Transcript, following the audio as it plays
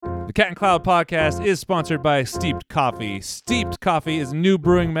The Cat and Cloud podcast is sponsored by Steeped Coffee. Steeped Coffee is a new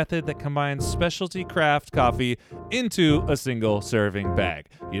brewing method that combines specialty craft coffee into a single serving bag.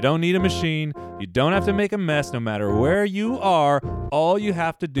 You don't need a machine. You don't have to make a mess no matter where you are. All you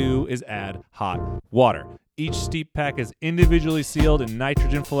have to do is add hot water. Each steep pack is individually sealed and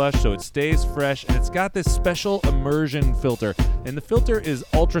nitrogen flushed so it stays fresh, and it's got this special immersion filter. And the filter is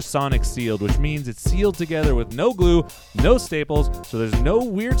ultrasonic sealed, which means it's sealed together with no glue, no staples, so there's no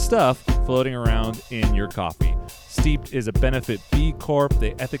weird stuff floating around in your coffee. Steeped is a Benefit B Corp.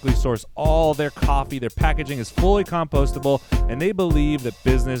 They ethically source all their coffee. Their packaging is fully compostable, and they believe that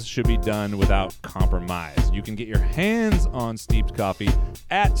business should be done without compromise. You can get your hands on Steeped Coffee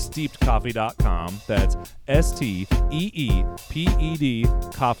at steepedcoffee.com. That's STEEPED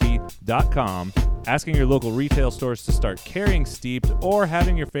coffee.com. Asking your local retail stores to start carrying Steeped, or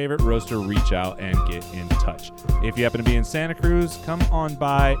having your favorite roaster reach out and get in touch. If you happen to be in Santa Cruz, come on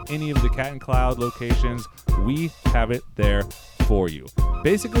by any of the Cat and Cloud locations. We have it there for you.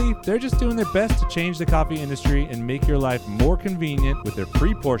 Basically, they're just doing their best to change the coffee industry and make your life more convenient with their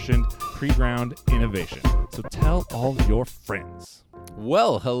pre-portioned, pre-ground innovation. So tell all your friends.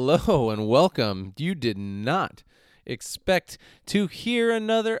 Well, hello and welcome. You did not expect to hear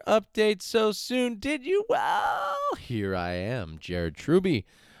another update so soon, did you? Well, here I am, Jared Truby,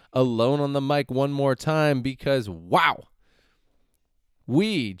 alone on the mic one more time because, wow,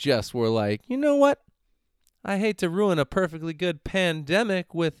 we just were like, you know what? I hate to ruin a perfectly good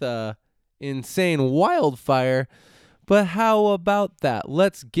pandemic with a insane wildfire, but how about that?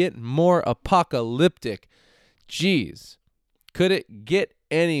 Let's get more apocalyptic. Jeez, could it get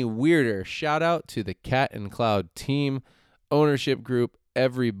any weirder? Shout out to the Cat and Cloud team, ownership group,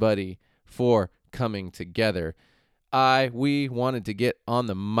 everybody for coming together. We wanted to get on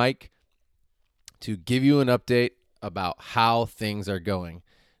the mic to give you an update about how things are going.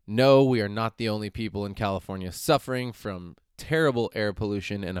 No, we are not the only people in California suffering from terrible air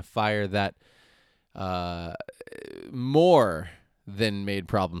pollution and a fire that more than made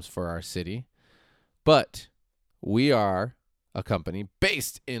problems for our city. But we are a company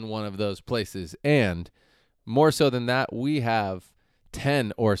based in one of those places. And more so than that, we have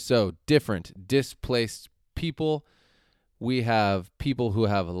 10 or so different displaced people. We have people who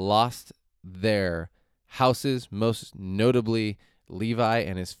have lost their houses, most notably Levi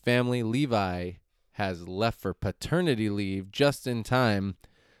and his family. Levi has left for paternity leave just in time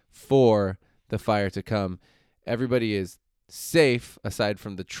for the fire to come. Everybody is safe aside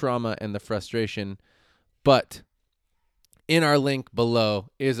from the trauma and the frustration, but in our link below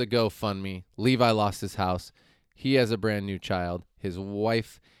is a GoFundMe. Levi lost his house. He has a brand new child. His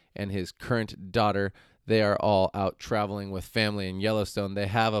wife and his current daughter, they are all out traveling with family in Yellowstone. They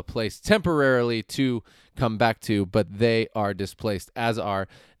have a place temporarily to come back to, but they are displaced, as are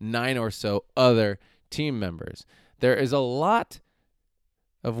 9 or so other team members. There is a lot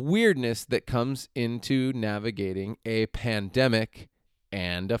of weirdness that comes into navigating a pandemic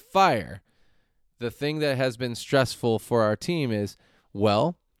and a fire. The thing that has been stressful for our team is,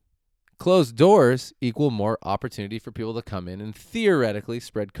 well, closed doors equal more opportunity for people to come in and theoretically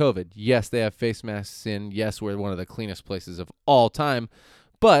spread COVID. Yes, they have face masks in. Yes, we're one of the cleanest places of all time.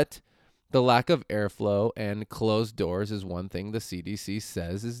 But the lack of airflow and closed doors is one thing the CDC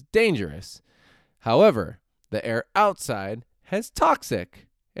says is dangerous. However, the air outside has toxic,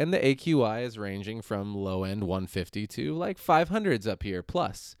 and the AQI is ranging from low-end 150 to like 500s up here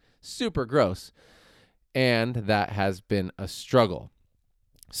plus. Super gross. And that has been a struggle.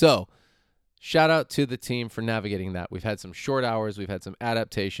 So, shout out to the team for navigating that. We've had some short hours. We've had some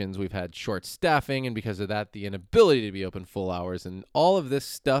adaptations. We've had short staffing. And because of that, the inability to be open full hours. And all of this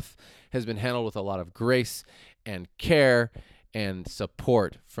stuff has been handled with a lot of grace and care and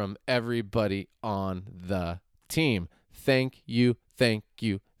support from everybody on the team. Thank you, thank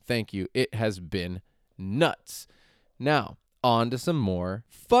you, thank you. It has been nuts. Now, on to some more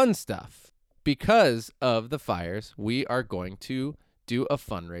fun stuff. Because of the fires, we are going to do a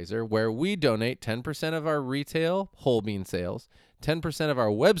fundraiser where we donate 10% of our retail whole bean sales, 10% of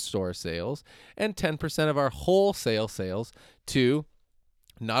our web store sales, and 10% of our wholesale sales to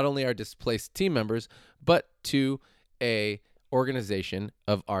not only our displaced team members, but to a organization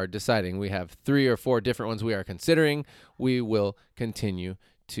of our deciding. We have 3 or 4 different ones we are considering. We will continue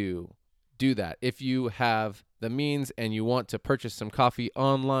to do that. If you have the means and you want to purchase some coffee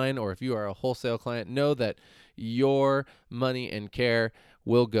online, or if you are a wholesale client, know that your money and care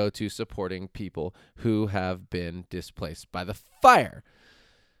will go to supporting people who have been displaced by the fire.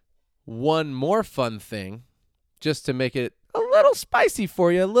 One more fun thing, just to make it a little spicy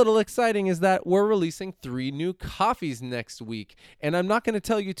for you, a little exciting, is that we're releasing 3 new coffees next week. And I'm not going to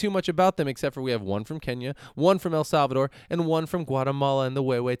tell you too much about them, except for we have one from Kenya, one from El Salvador, and one from Guatemala in the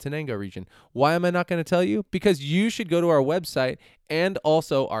Huehuetenango region. Why am I not going to tell you? Because you should go to our website and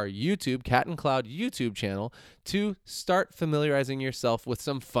also our YouTube, Cat and Cloud YouTube channel, to start familiarizing yourself with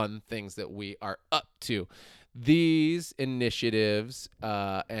some fun things that we are up to. These initiatives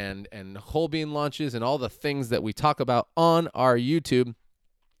and whole bean launches and all the things that we talk about on our YouTube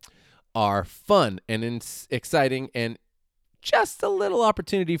are fun and exciting and just a little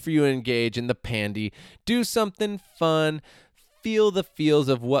opportunity for you to engage in the pandy, do something fun, feel the feels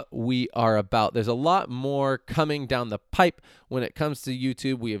of what we are about. There's a lot more coming down the pipe when it comes to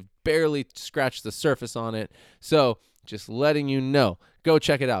YouTube. We have barely scratched the surface on it. So just letting you know, go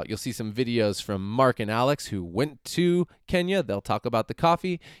check it out. You'll see some videos from Mark and Alex who went to Kenya. They'll talk about the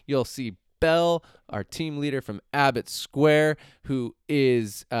coffee. You'll see Bell, our team leader from Abbott Square, who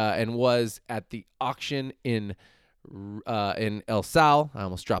is and was at the auction in El Sal. I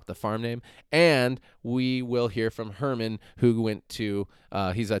almost dropped the farm name. And we will hear from Herman, who went to,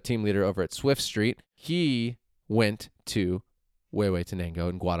 he's a team leader over at Swift Street. He went to Huehuetenango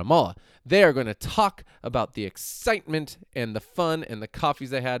in Guatemala. They are going to talk about the excitement and the fun and the coffees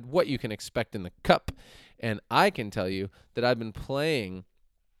they had, what you can expect in the cup. And I can tell you that I've been playing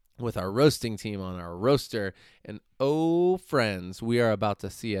with our roasting team on our roaster, and oh friends, we are about to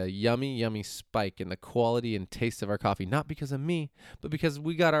see a yummy, yummy spike in the quality and taste of our coffee, not because of me, but because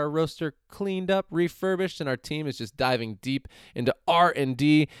we got our roaster cleaned up, refurbished, and our team is just diving deep into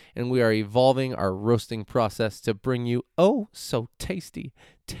R&D, and we are evolving our roasting process to bring you oh so tasty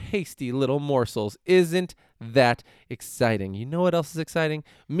little morsels. Isn't that exciting? You know what else is exciting?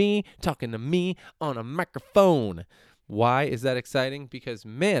 Me talking to me on a microphone. Why is that exciting? Because,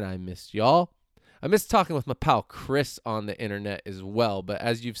 man, I missed y'all. I miss talking with my pal Chris on the internet as well. But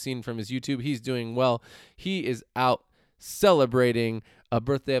as you've seen from his YouTube, he's doing well. He is out celebrating a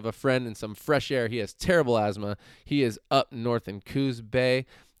birthday of a friend and some fresh air. He has terrible asthma. He is up north in Coos Bay,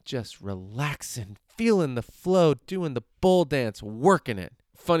 just relaxing, feeling the flow, doing the bull dance, working it.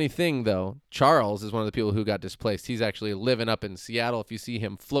 Funny thing, though, Charles is one of the people who got displaced. He's actually living up in Seattle. If you see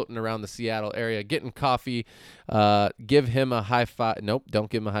him floating around the Seattle area, getting coffee, give him a high five. Nope,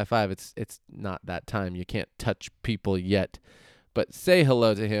 don't give him a high five. It's not that time. You can't touch people yet. But say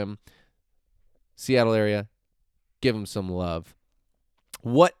hello to him. Seattle area, give him some love.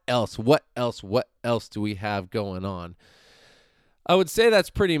 What else do we have going on? I would say that's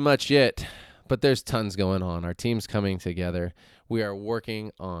pretty much it. But there's tons going on. Our team's coming together. We are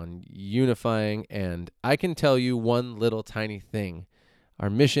working on unifying, and I can tell you one little tiny thing. Our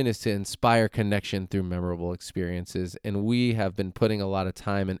mission is to inspire connection through memorable experiences, and we have been putting a lot of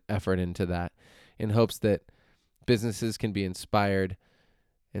time and effort into that in hopes that businesses can be inspired,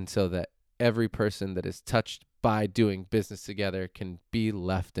 and so that every person that is touched by doing business together can be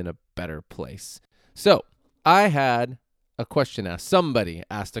left in a better place. So I had a question asked. Somebody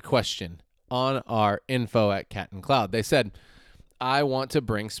asked a question on our info at Cat and Cloud. They said, I want to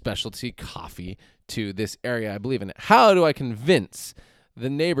bring specialty coffee to this area. I believe in it. How do I convince the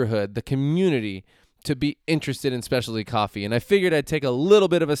neighborhood, the community, to be interested in specialty coffee? And I figured I'd take a little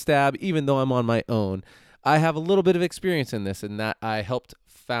bit of a stab, even though I'm on my own. I have a little bit of experience in this, in that I helped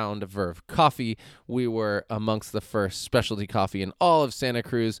found Verve Coffee. We were amongst the first specialty coffee in all of Santa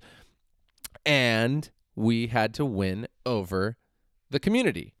Cruz, and we had to win over the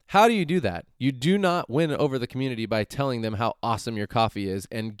community. How do you do that? You do not win over the community by telling them how awesome your coffee is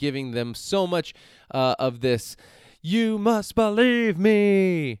and giving them so much of this, you must believe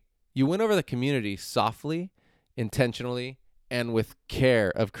me. You win over the community softly, intentionally, and with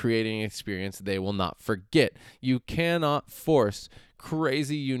care of creating an experience they will not forget. You cannot force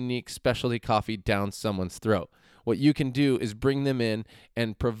crazy, unique specialty coffee down someone's throat. What you can do is bring them in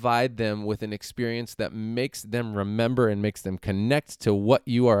and provide them with an experience that makes them remember and makes them connect to what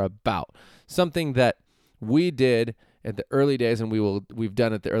you are about. Something that we did at the early days, and we've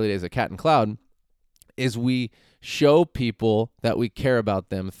done at the early days of Cat and Cloud, is we show people that we care about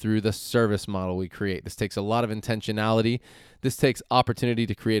them through the service model we create. This takes a lot of intentionality. This takes opportunity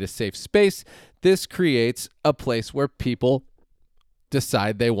to create a safe space. This creates a place where people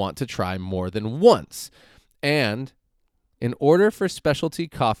decide they want to try more than once. And in order for specialty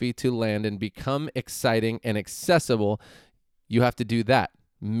coffee to land and become exciting and accessible, you have to do that.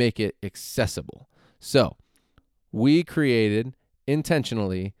 Make it accessible. So we created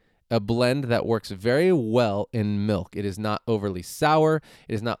intentionally a blend that works very well in milk. It is not overly sour.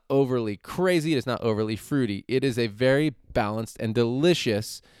 It is not overly crazy. It is not overly fruity. It is a very balanced and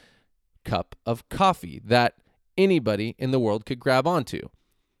delicious cup of coffee that anybody in the world could grab onto.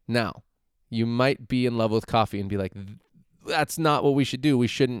 Now, you might be in love with coffee and be like, that's not what we should do. We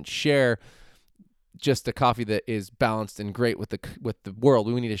shouldn't share just a coffee that is balanced and great with the world.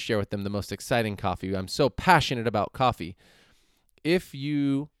 We need to share with them the most exciting coffee. I'm so passionate about coffee. If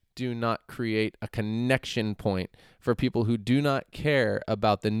you do not create a connection point for people who do not care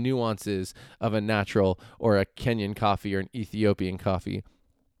about the nuances of a natural or a Kenyan coffee or an Ethiopian coffee,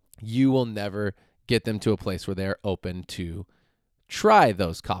 you will never get them to a place where they're open to try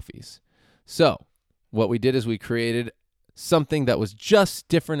those coffees. So what we did is we created something that was just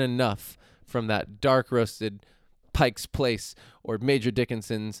different enough from that dark roasted Pike's Place or Major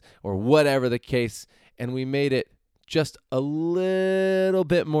Dickinson's or whatever the case, and we made it just a little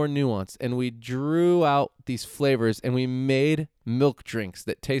bit more nuanced, and we drew out these flavors, and we made milk drinks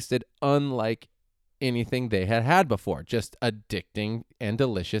that tasted unlike anything they had had before, just addicting and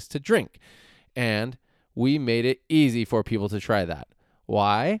delicious to drink. And we made it easy for people to try that.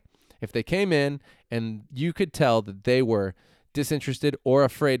 Why? If they came in and you could tell that they were disinterested or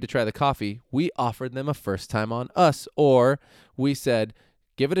afraid to try the coffee, we offered them a first time on us, or we said,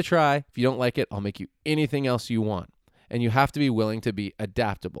 give it a try. If you don't like it, I'll make you anything else you want. And you have to be willing to be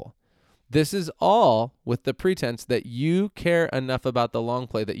adaptable. This is all with the pretense that you care enough about the long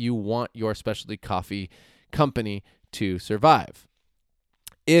play that you want your specialty coffee company to survive.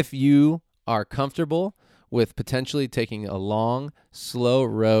 If you are comfortable with potentially taking a long, slow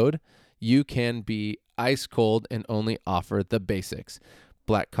road, you can be ice cold and only offer the basics.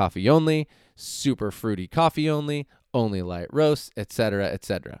 Black coffee only, super fruity coffee only light roasts, etc.,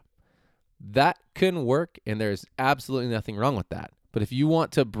 etc. That can work, and there's absolutely nothing wrong with that. But if you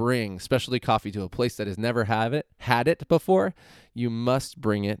want to bring specialty coffee to a place that has never had it before, you must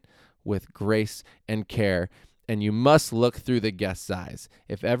bring it with grace and care, and you must look through the guest's eyes.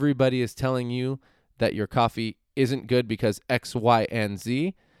 If everybody is telling you that your coffee isn't good because X, Y, and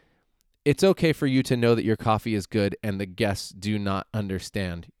Z, it's okay for you to know that your coffee is good and the guests do not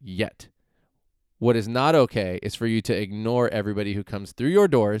understand yet. What is not okay is for you to ignore everybody who comes through your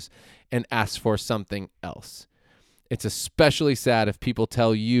doors and asks for something else. It's especially sad if people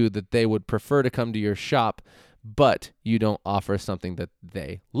tell you that they would prefer to come to your shop, but you don't offer something that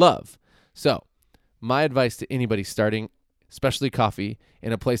they love. So, my advice to anybody starting specialty coffee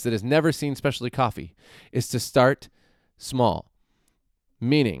in a place that has never seen specialty coffee is to start small,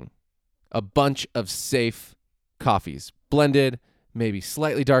 meaning a bunch of safe coffees, blended, maybe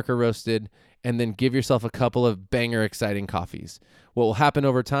slightly darker roasted, and then give yourself a couple of banger exciting coffees. What will happen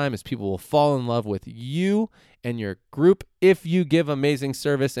over time is people will fall in love with you and your group if you give amazing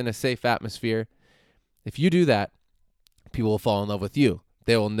service in a safe atmosphere. If you do that, people will fall in love with you.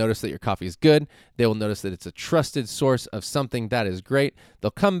 They will notice that your coffee is good. They will notice that it's a trusted source of something that is great.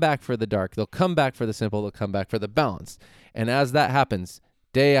 They'll come back for the dark. They'll come back for the simple. They'll come back for the balanced. And as that happens,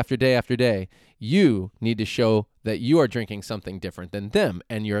 day after day after day, you need to show that you are drinking something different than them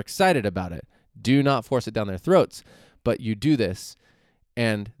and you're excited about it. Do not force it down their throats, but you do this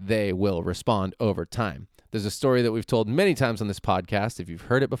and they will respond over time. There's a story that we've told many times on this podcast. If you've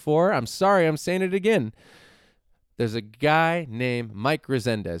heard it before, I'm sorry, I'm saying it again. There's a guy named Mike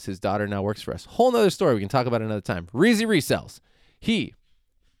Resendez. His daughter now works for us. Whole nother story we can talk about another time. Reezy Resells. He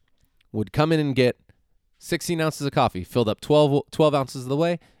would come in and get 16 ounces of coffee, filled up 12 ounces of the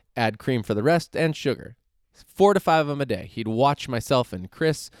way, add cream for the rest, and sugar. 4 to 5 of them a day. He'd watch myself and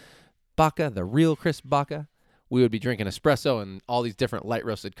Chris Baca, the real Chris Baca. We would be drinking espresso and all these different light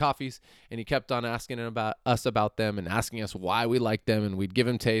roasted coffees, and he kept on asking us about them and asking us why we liked them, and we'd give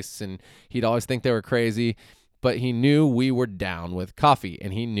him tastes, and he'd always think they were crazy. But he knew we were down with coffee,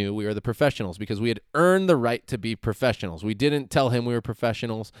 and he knew we were the professionals because we had earned the right to be professionals. We didn't tell him we were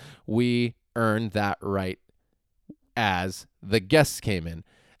professionals. We earned that right as the guests came in.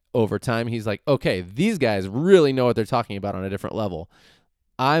 Over time, he's like, okay, these guys really know what they're talking about on a different level.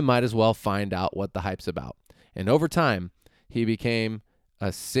 I might as well find out what the hype's about. And over time, he became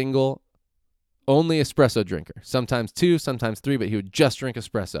a single only espresso drinker, sometimes 2, sometimes 3, but he would just drink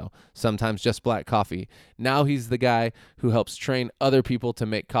espresso, sometimes just black coffee. Now he's the guy who helps train other people to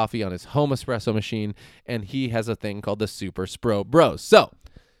make coffee on his home espresso machine, and he has a thing called the Super Spro Bros. So,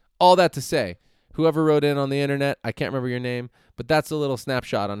 all that to say, whoever wrote in on the internet, I can't remember your name, but that's a little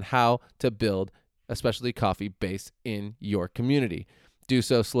snapshot on how to build a specialty coffee base in your community. Do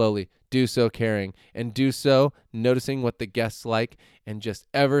so slowly, do so caring, and do so noticing what the guests like, and just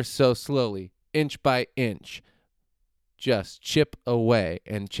ever so slowly, inch by inch, just chip away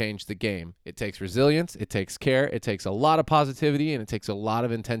and change the game. It takes resilience, it takes care, it takes a lot of positivity, and it takes a lot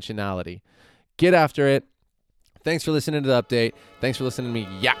of intentionality. Get after it. Thanks for listening to the update. Thanks for listening to me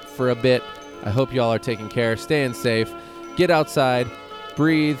yap for a bit. I hope y'all are taking care, staying safe. Get outside,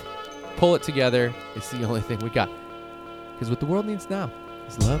 breathe, pull it together. It's the only thing we got. Because what the world needs now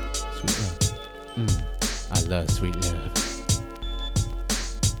is love, sweet love. I love sweet love.